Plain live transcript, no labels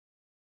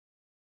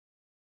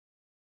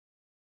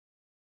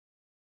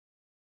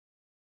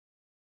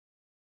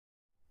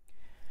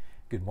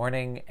Good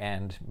morning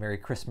and Merry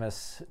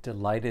Christmas.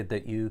 Delighted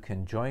that you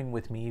can join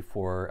with me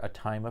for a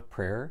time of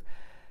prayer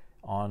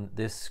on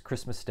this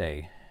Christmas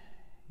Day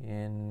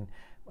in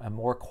a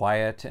more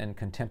quiet and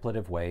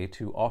contemplative way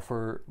to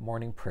offer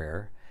morning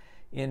prayer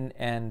in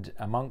and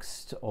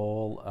amongst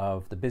all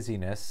of the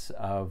busyness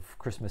of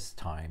Christmas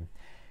time,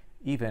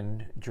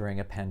 even during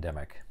a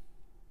pandemic.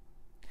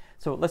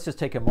 So let's just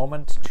take a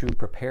moment to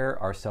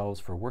prepare ourselves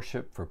for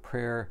worship, for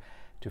prayer,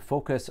 to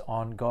focus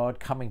on God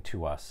coming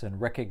to us and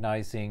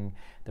recognizing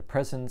the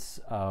presence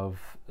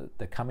of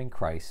the coming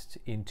Christ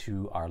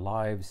into our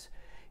lives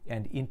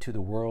and into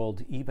the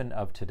world even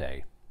of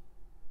today.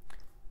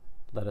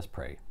 Let us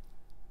pray.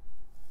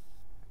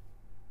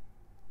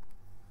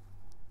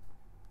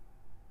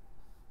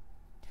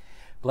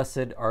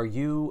 Blessed are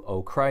you,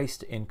 O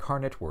Christ,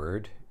 incarnate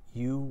Word.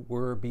 You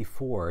were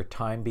before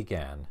time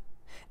began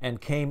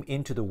and came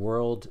into the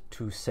world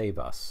to save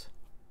us.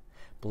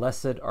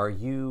 Blessed are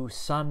you,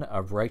 Son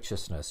of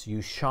Righteousness.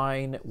 You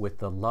shine with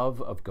the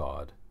love of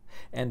God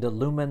and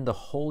illumine the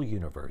whole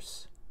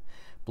universe.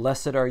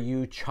 Blessed are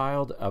you,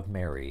 Child of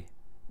Mary,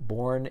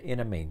 born in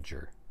a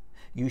manger.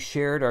 You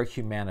shared our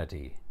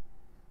humanity.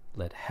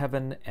 Let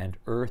heaven and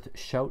earth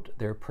shout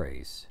their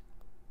praise.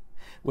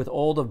 With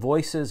all the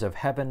voices of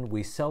heaven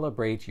we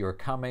celebrate your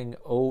coming,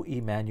 O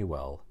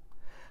Emmanuel.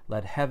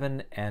 Let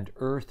heaven and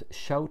earth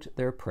shout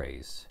their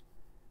praise.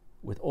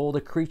 With all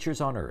the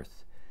creatures on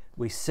earth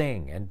we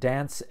sing and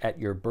dance at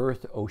your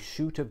birth, O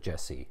shoot of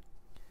Jesse.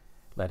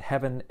 Let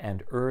heaven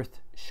and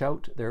earth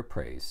shout their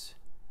praise.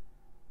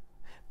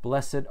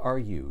 Blessed are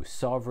you,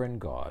 sovereign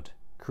God,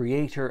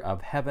 creator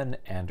of heaven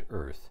and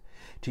earth.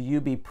 To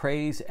you be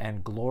praise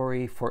and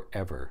glory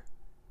forever.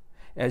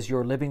 As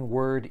your living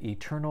word,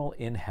 eternal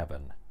in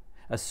heaven,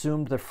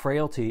 assumed the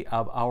frailty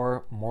of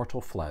our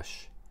mortal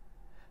flesh,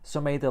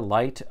 so may the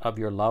light of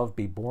your love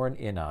be born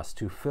in us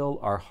to fill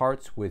our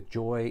hearts with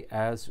joy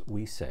as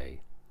we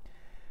say,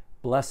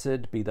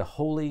 Blessed be the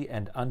holy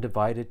and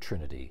undivided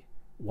Trinity,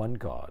 one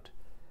God.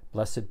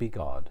 Blessed be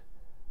God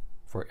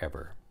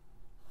forever.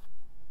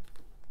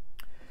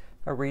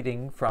 A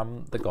reading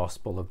from the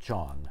Gospel of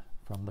John,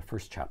 from the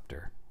first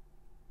chapter.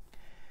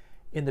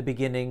 In the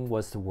beginning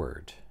was the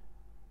Word,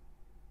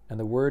 and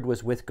the Word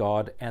was with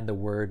God, and the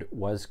Word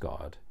was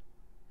God.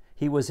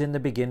 He was in the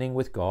beginning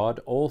with God.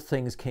 All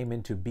things came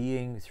into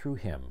being through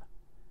him,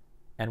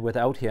 and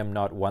without him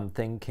not one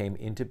thing came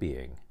into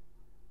being.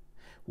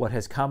 What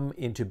has come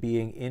into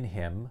being in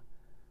him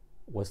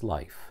was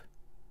life,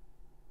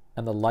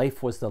 and the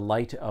life was the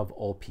light of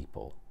all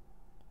people.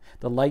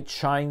 The light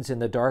shines in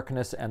the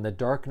darkness, and the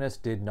darkness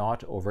did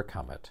not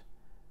overcome it.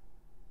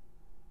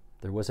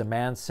 There was a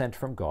man sent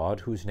from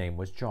God whose name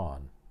was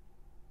John.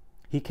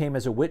 He came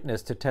as a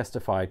witness to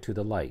testify to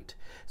the light,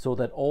 so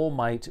that all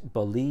might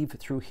believe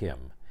through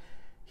him.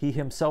 He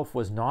himself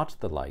was not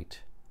the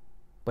light,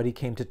 but he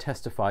came to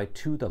testify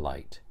to the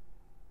light.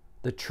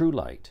 The true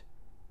light,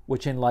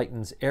 which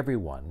enlightens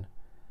everyone,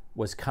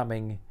 was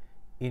coming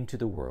into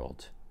the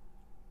world.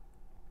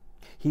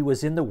 He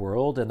was in the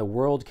world, and the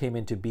world came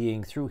into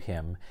being through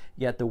him,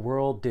 yet the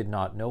world did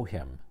not know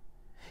him.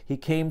 He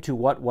came to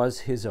what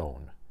was his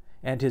own,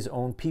 and his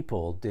own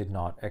people did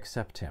not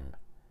accept him.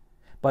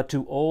 But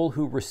to all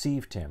who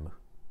received him,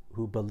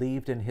 who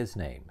believed in his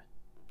name,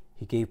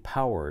 he gave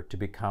power to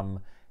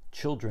become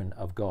children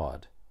of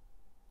God,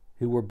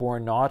 who were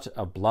born not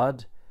of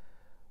blood,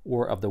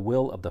 or of the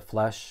will of the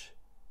flesh,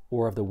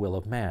 or of the will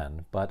of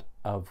man, but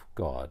of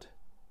God.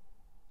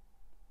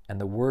 And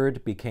the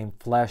Word became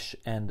flesh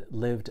and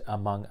lived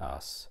among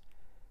us.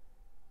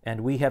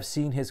 And we have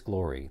seen his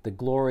glory, the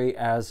glory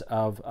as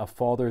of a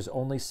Father's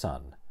only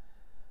Son,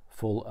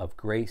 full of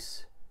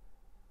grace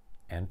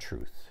and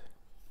truth.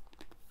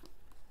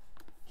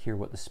 Hear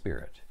what the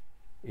Spirit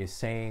is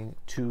saying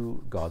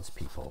to God's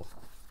people.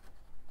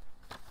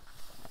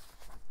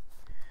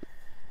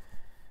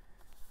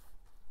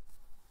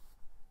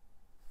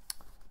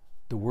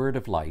 The word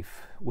of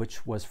life,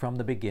 which was from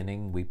the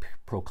beginning, we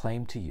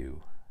proclaim to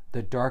you.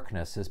 The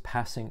darkness is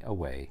passing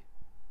away.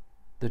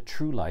 The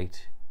true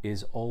light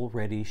is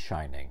already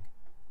shining.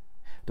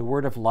 The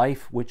word of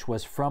life, which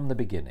was from the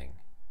beginning,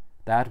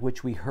 that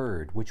which we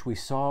heard, which we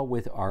saw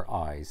with our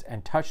eyes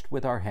and touched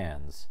with our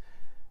hands,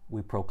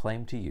 we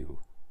proclaim to you.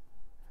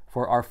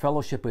 For our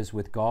fellowship is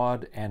with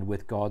God and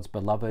with God's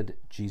beloved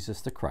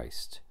Jesus the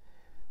Christ.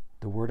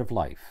 The word of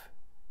life,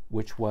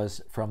 which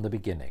was from the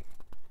beginning,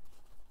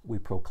 we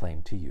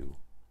proclaim to you.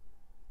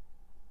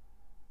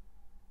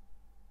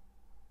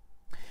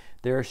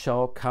 There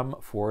shall come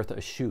forth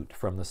a shoot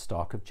from the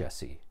stalk of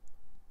Jesse,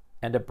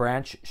 and a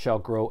branch shall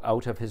grow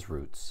out of his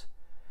roots,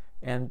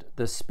 and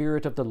the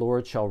Spirit of the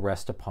Lord shall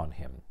rest upon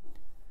him,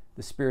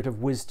 the Spirit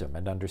of wisdom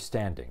and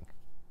understanding,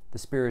 the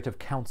Spirit of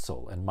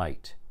counsel and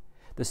might,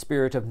 the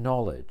Spirit of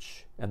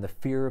knowledge and the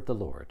fear of the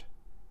Lord.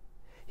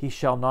 He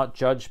shall not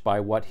judge by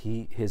what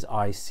his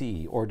eyes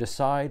see, or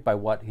decide by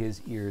what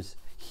his ears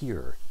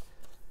hear,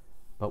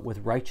 but with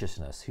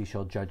righteousness he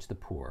shall judge the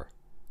poor,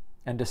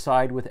 and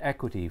decide with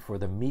equity for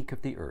the meek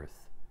of the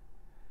earth.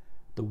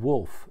 The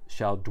wolf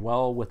shall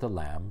dwell with the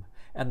lamb,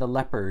 and the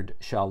leopard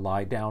shall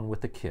lie down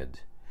with the kid,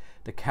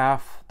 the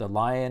calf, the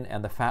lion,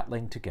 and the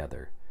fatling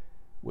together,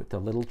 with the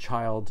little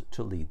child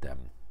to lead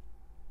them.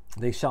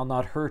 They shall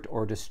not hurt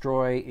or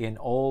destroy in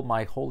all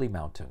my holy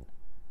mountain.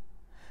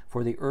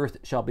 For the earth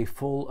shall be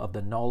full of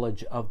the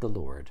knowledge of the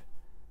Lord,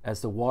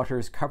 as the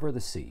waters cover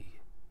the sea.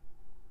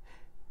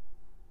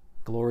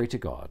 Glory to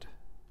God,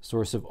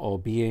 source of all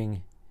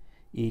being,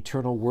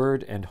 eternal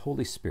Word and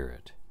Holy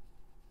Spirit,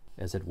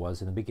 as it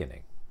was in the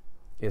beginning,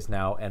 is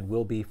now, and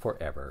will be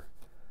forever.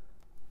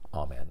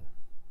 Amen.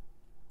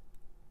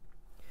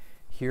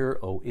 Hear,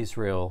 O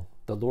Israel,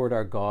 the Lord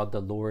our God,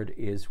 the Lord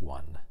is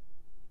one.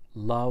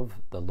 Love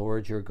the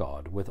Lord your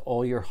God with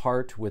all your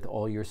heart, with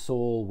all your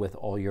soul, with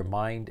all your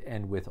mind,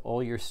 and with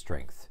all your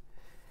strength.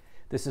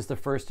 This is the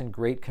first and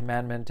great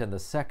commandment, and the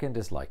second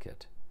is like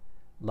it.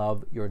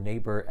 Love your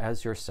neighbor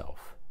as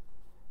yourself.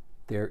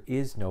 There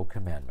is no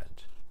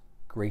commandment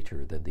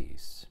greater than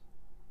these.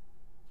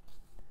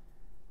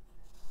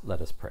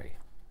 Let us pray.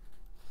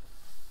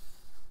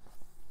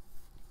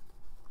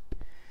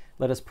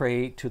 Let us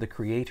pray to the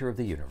Creator of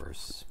the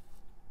universe.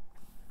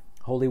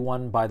 Holy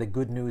One, by the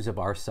good news of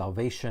our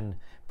salvation,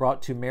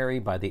 brought to Mary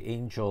by the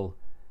angel,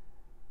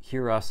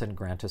 hear us and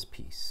grant us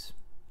peace.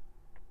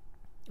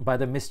 By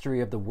the mystery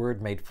of the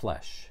Word made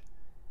flesh,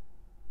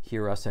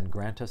 hear us and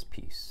grant us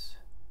peace.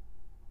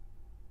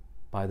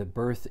 By the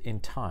birth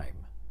in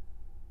time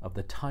of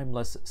the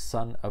timeless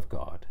Son of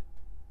God,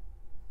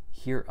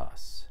 hear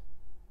us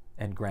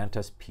and grant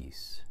us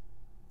peace.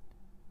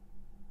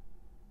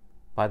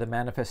 By the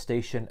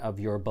manifestation of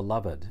your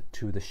beloved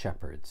to the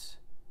shepherds,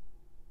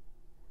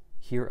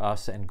 hear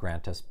us and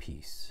grant us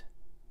peace.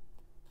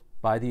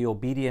 By the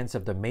obedience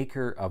of the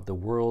Maker of the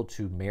world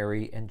to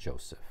Mary and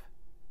Joseph,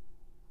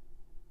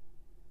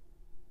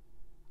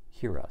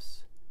 hear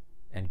us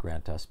and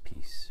grant us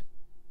peace.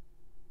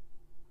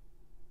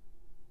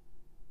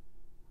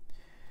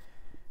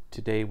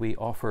 Today we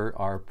offer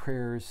our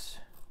prayers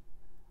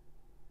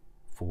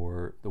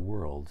for the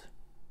world.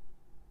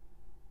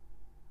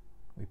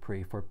 We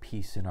pray for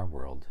peace in our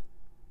world.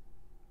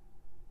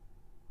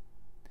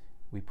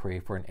 We pray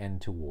for an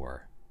end to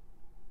war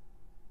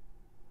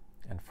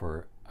and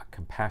for a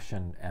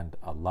compassion and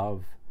a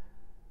love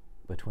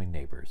between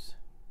neighbors.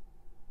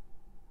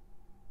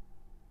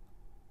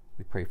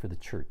 We pray for the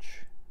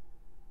church,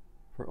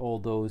 for all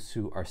those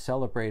who are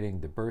celebrating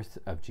the birth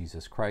of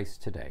Jesus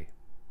Christ today,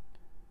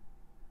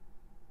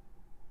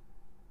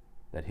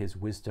 that his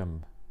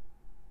wisdom,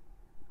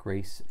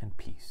 grace, and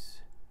peace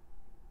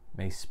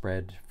may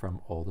spread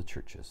from all the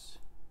churches.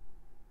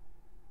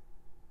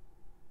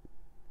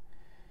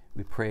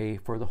 We pray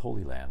for the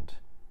Holy Land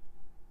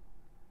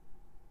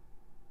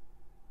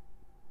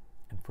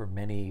and for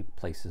many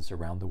places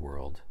around the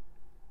world,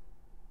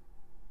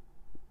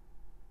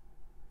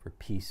 for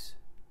peace,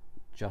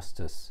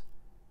 justice,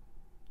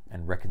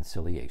 and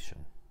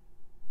reconciliation.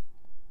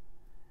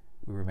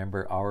 We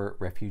remember our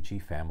refugee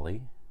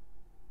family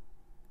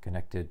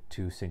connected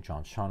to St.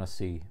 John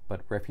Shaughnessy,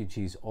 but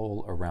refugees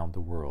all around the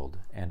world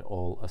and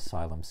all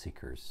asylum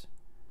seekers.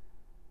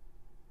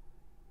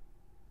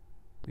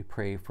 We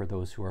pray for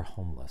those who are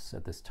homeless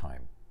at this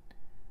time,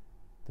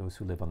 those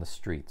who live on the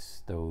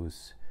streets,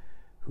 those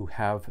who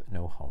have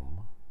no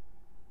home,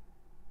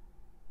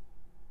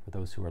 for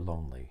those who are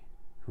lonely,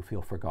 who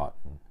feel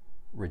forgotten,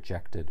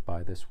 rejected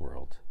by this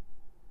world.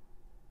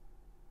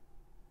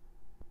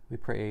 We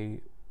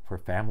pray for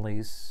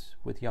families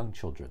with young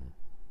children,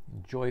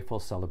 joyful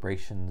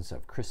celebrations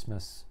of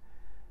Christmas.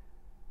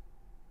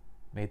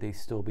 May they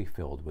still be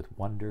filled with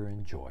wonder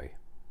and joy.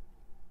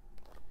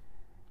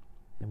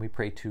 And we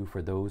pray too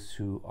for those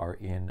who are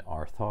in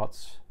our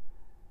thoughts,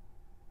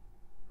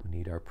 who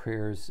need our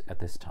prayers at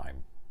this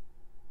time.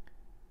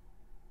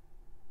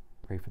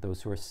 Pray for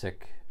those who are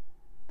sick,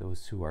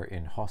 those who are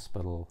in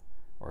hospital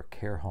or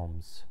care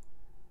homes.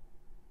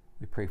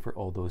 We pray for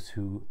all those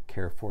who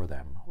care for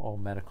them, all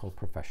medical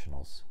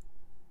professionals.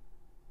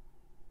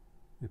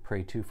 We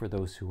pray too for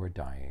those who are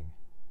dying,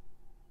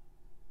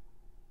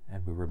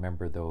 and we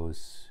remember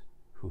those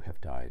who have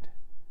died.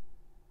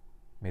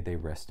 May they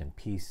rest in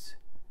peace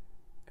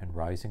and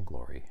rise in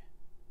glory.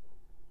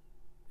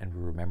 And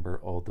we remember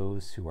all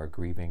those who are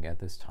grieving at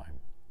this time.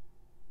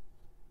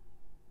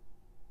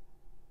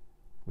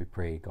 We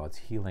pray God's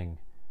healing,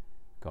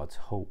 God's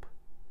hope,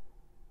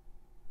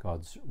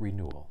 God's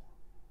renewal,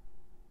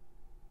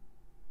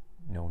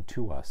 known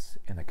to us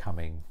in the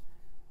coming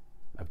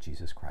of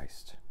Jesus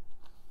Christ.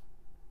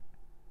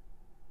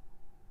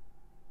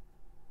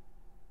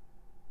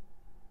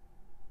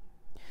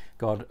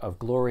 God of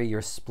glory,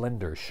 your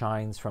splendor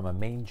shines from a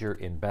manger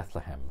in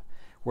Bethlehem,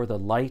 where the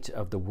light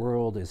of the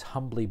world is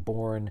humbly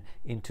born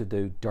into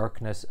the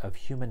darkness of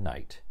human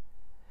night.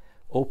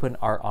 Open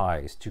our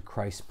eyes to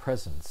Christ's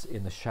presence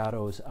in the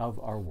shadows of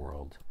our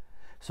world,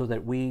 so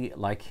that we,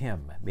 like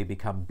him, may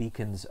become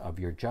beacons of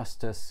your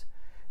justice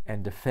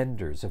and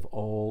defenders of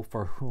all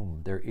for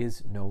whom there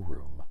is no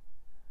room.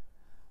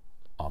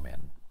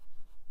 Amen.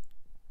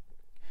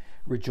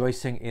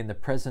 Rejoicing in the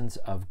presence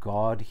of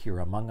God here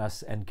among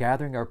us and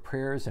gathering our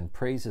prayers and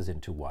praises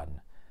into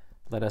one,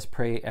 Let us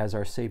pray as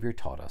our Savior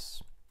taught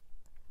us.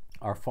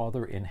 Our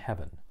Father in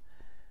heaven,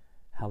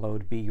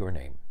 hallowed be your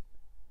name.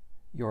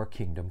 Your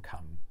kingdom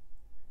come.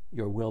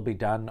 Your will be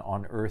done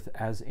on earth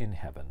as in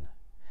heaven.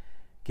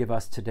 Give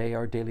us today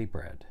our daily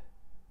bread.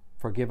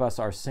 Forgive us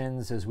our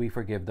sins as we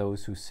forgive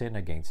those who sin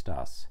against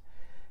us.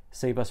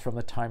 Save us from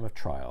the time of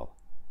trial,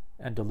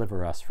 and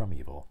deliver us from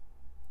evil.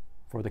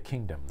 For the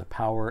kingdom, the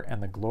power,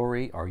 and the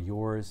glory are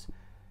yours,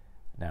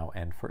 now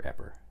and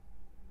forever.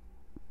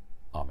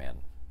 Amen.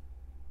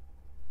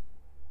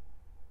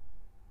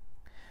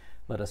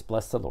 Let us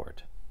bless the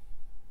Lord.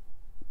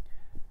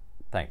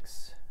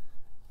 Thanks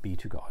be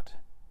to God.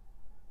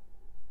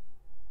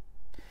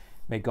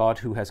 May God,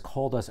 who has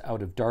called us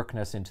out of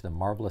darkness into the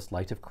marvelous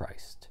light of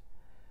Christ,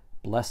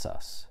 bless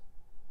us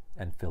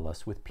and fill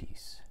us with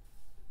peace.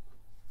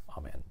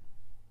 Amen.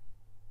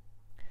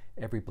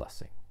 Every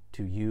blessing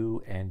to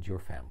you and your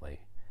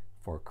family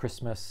for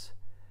Christmas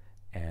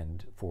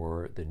and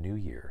for the new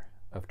year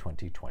of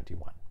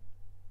 2021.